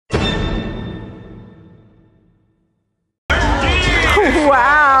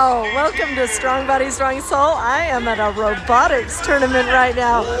to Strong Body, Strong Soul. I am at a robotics tournament right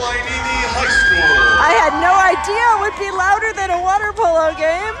now. I had no idea it would be louder than a water polo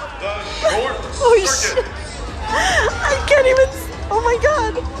game. Holy shit. I can't even, oh my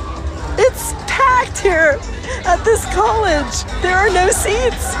God. It's packed here at this college. There are no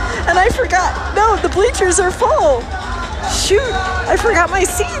seats. And I forgot, no, the bleachers are full. Shoot, I forgot my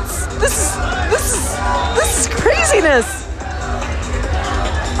seats. This is craziness.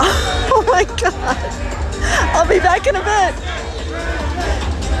 Oh my God. I'll be back in a bit.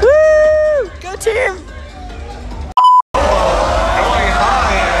 Woo! Go team. Going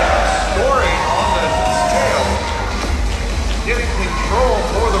high and scoring on the scale. Getting control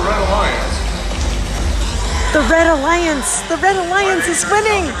for the Red Alliance. The Red Alliance is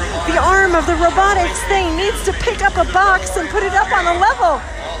winning. The arm of the robotics thing needs to pick up a box and put it up on a level.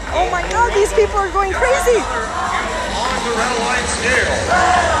 Oh my God, these people are going crazy. On the Red Alliance scale.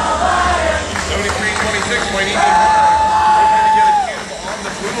 73-26 might even hard. They're trying to get a cube on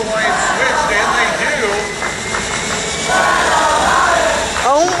the Blue Alliance switch, and they do.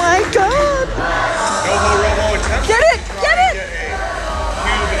 Oh my God. Robo attempts Get it, get it.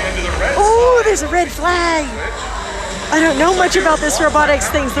 Cube into the red Oh, there's a red flag. I don't know much about this robotics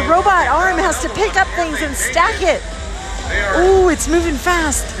things. The robot arm has to pick up things and stack it. Oh, it's moving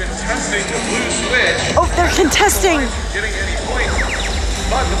fast. Contesting the blue switch. Oh, they're contesting. Getting any points,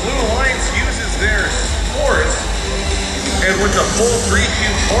 but the Blue Alliance uses their force, and with the full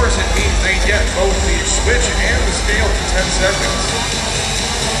 3-cube force, it means they get both the switch and the scale for 10 seconds.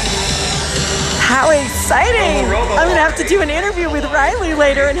 How exciting! I'm gonna have to do an interview with Riley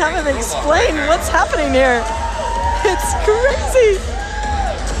later and have him explain what's happening here. It's crazy.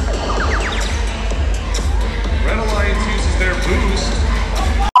 Red Alliance uses their boost.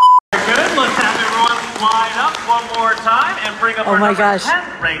 Good. Let's have everyone line up one more time and bring up Oh my gosh,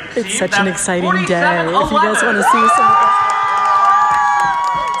 it's such an exciting day. If you guys want to see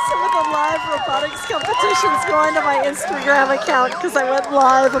some of the live robotics competitions, go onto my Instagram account because I went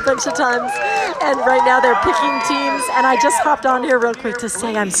live a bunch of times. And right now they're picking teams. And I just hopped on here real quick to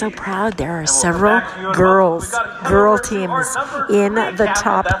say I'm so proud. There are several girl teams in the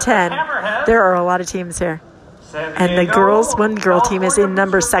top 10. There are a lot of teams here. And the one girl team is in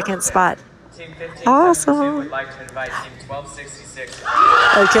number 2nd spot. Awesome.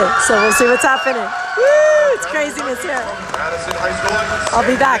 Okay, so we'll see what's happening. Woo, it's craziness here. I'll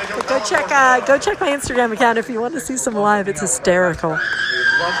be back. But go check my Instagram account if you want to see some live. It's hysterical. Woo!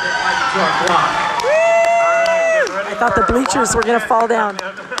 I thought the bleachers were gonna fall down.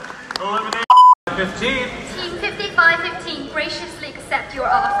 15. Team 5515, graciously accept your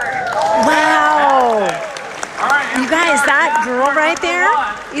offer. Wow. You guys, that girl right there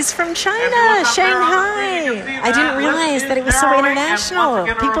is from China, Shanghai. I didn't realize that it was so international.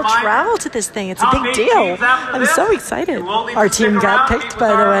 People travel to this thing. It's a big deal. I'm so excited. Our team got picked,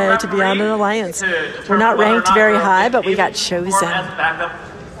 by the way, to be on an alliance. We're not ranked very high, but we got chosen.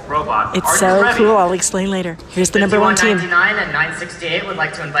 It's so cool. I'll explain later. Here's the number 1 team. 199 and 968 would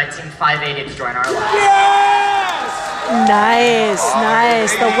like to invite Team 580 to join our alliance. Yes!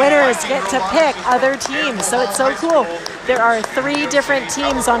 Nice. The winners get to pick other teams, so it's so cool. There are 3 different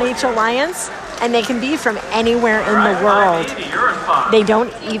teams on each alliance, and they can be from anywhere in the world. They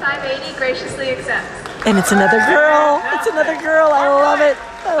don't even. 580 graciously accepts. And it's another girl. I love it.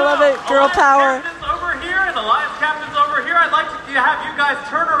 Girl power. Over here and the Alliance captains over here. I'd like to have you guys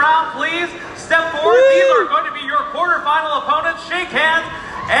turn around, please. Step forward. These are going to be your quarterfinal opponents. Shake hands,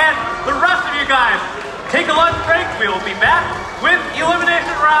 and the rest of you guys, take a lunch break. We will be back with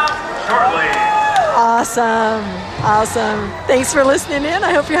elimination round shortly. Awesome. Thanks for listening in.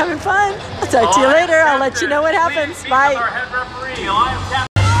 I hope you're having fun. I'll talk to you later. I'll let you know what happens. Bye.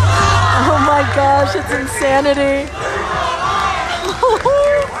 Oh my gosh, it's insanity.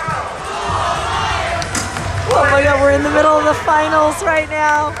 Oh my God, we're in the middle of the finals right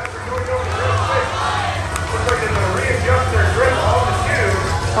now.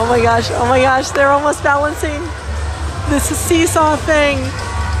 Oh my gosh, they're almost balancing this seesaw thing.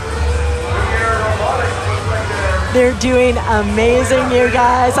 They're doing amazing, you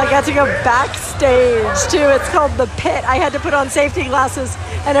guys. I got to go backstage too. It's called the pit. I had to put on safety glasses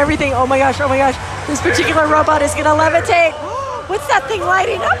and everything. Oh my gosh. This particular robot is gonna levitate. What's that thing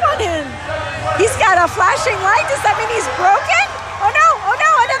lighting up on him? He's got a flashing light. Does that mean he's broken? Oh no,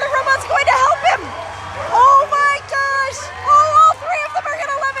 another robot's going to help him. Oh my gosh. All 3 of them are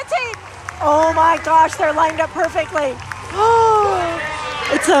gonna levitate. Oh my gosh, they're lined up perfectly. Oh,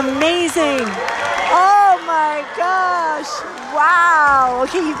 it's amazing. Oh my gosh. Wow.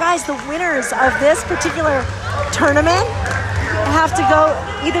 Okay, you guys, the winners of this particular tournament have to go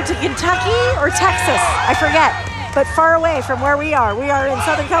either to Kentucky or Texas. I forget, but far away from where we are. We are in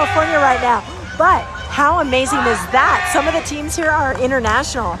Southern California right now. But how amazing is that? Some of the teams here are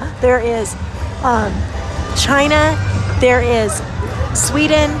international. There is China. There is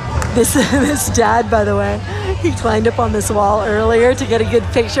Sweden. This dad, by the way, he climbed up on this wall earlier to get a good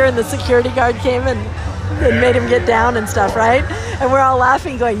picture, and the security guard came and made him get down and stuff, right? And we're all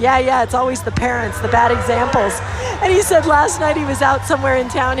laughing, going, yeah, it's always the parents, the bad examples. And he said last night he was out somewhere in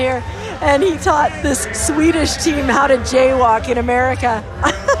town here, and he taught this Swedish team how to jaywalk in America.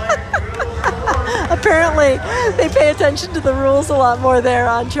 Apparently, they pay attention to the rules a lot more there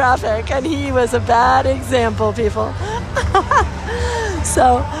on traffic, and he was a bad example, people.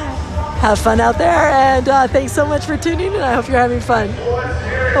 So, have fun out there, and thanks so much for tuning in. I hope you're having fun.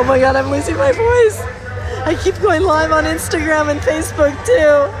 Oh my God, I'm losing my voice. I keep going live on Instagram and Facebook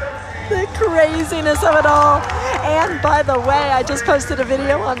too. The craziness of it all. And by the way, I just posted a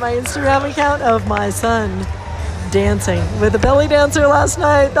video on my Instagram account of my son dancing with a belly dancer last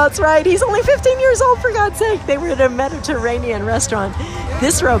night. That's right. He's only 15 years old, for God's sake. They were at a Mediterranean restaurant.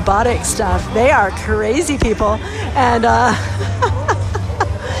 This robotic stuff, they are crazy people. And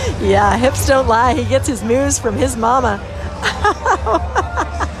yeah, hips don't lie. He gets his moves from his mama.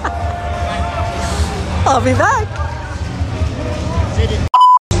 I'll be back.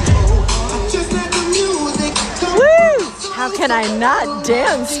 Woo! How can I not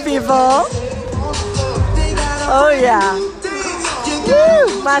dance, people? Oh yeah.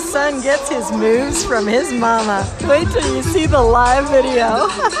 Woo! My son gets his moves from his mama. Wait till you see the live video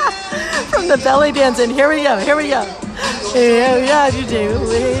from the belly dancing. Here we go. Yeah, you do.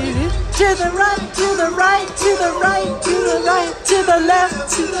 To the right, to the right, to the right, to the right, to the left,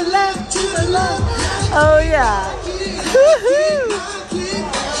 to the left, to the left. Oh yeah. Woohoo!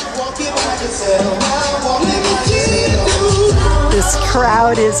 This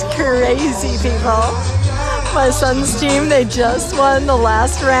crowd is crazy, people. My son's team, they just won the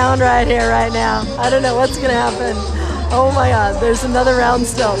last round right here, right now. I don't know what's gonna happen. Oh my God, there's another round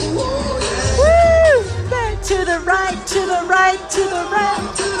still. Woo! To the right, to the right, to the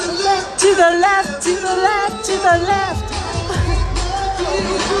right, to the left, to the left, to the left, to the left.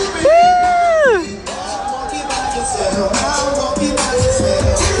 Woo!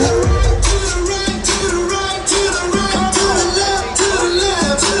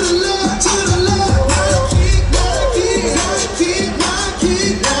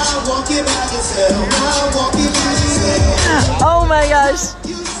 Oh my gosh.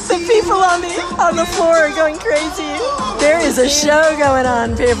 The people on the floor are going crazy. There is a show going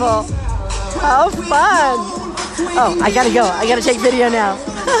on, people. How fun. Oh, I gotta go. I gotta take video now.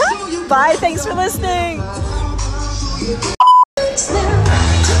 Bye. Thanks for listening.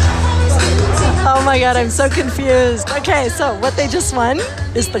 Oh my God, I'm so confused. Okay, so what they just won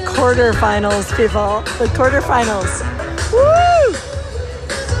is the quarterfinals, people. The quarterfinals. Woo!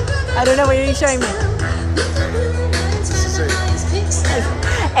 I don't know what you're showing me.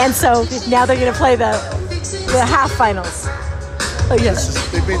 And so now they're going to play the half finals. Oh, yes.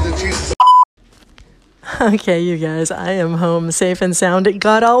 Okay, you guys, I am home safe and sound. It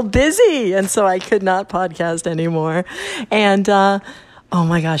got all busy, and so I could not podcast anymore. And, oh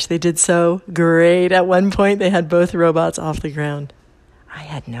my gosh, they did so great. At one point, they had both robots off the ground. I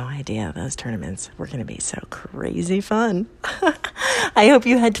had no idea those tournaments were going to be so crazy fun. I hope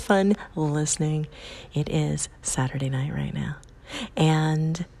you had fun listening. It is Saturday night right now.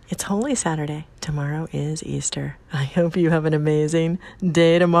 And it's Holy Saturday. Tomorrow is Easter. I hope you have an amazing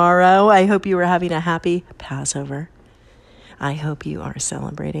day tomorrow. I hope you are having a happy Passover. I hope you are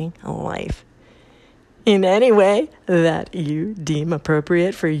celebrating life in any way that you deem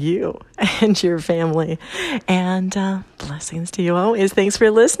appropriate for you and your family. And blessings to you always. Thanks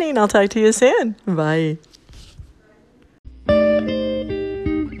for listening. I'll talk to you soon. Bye.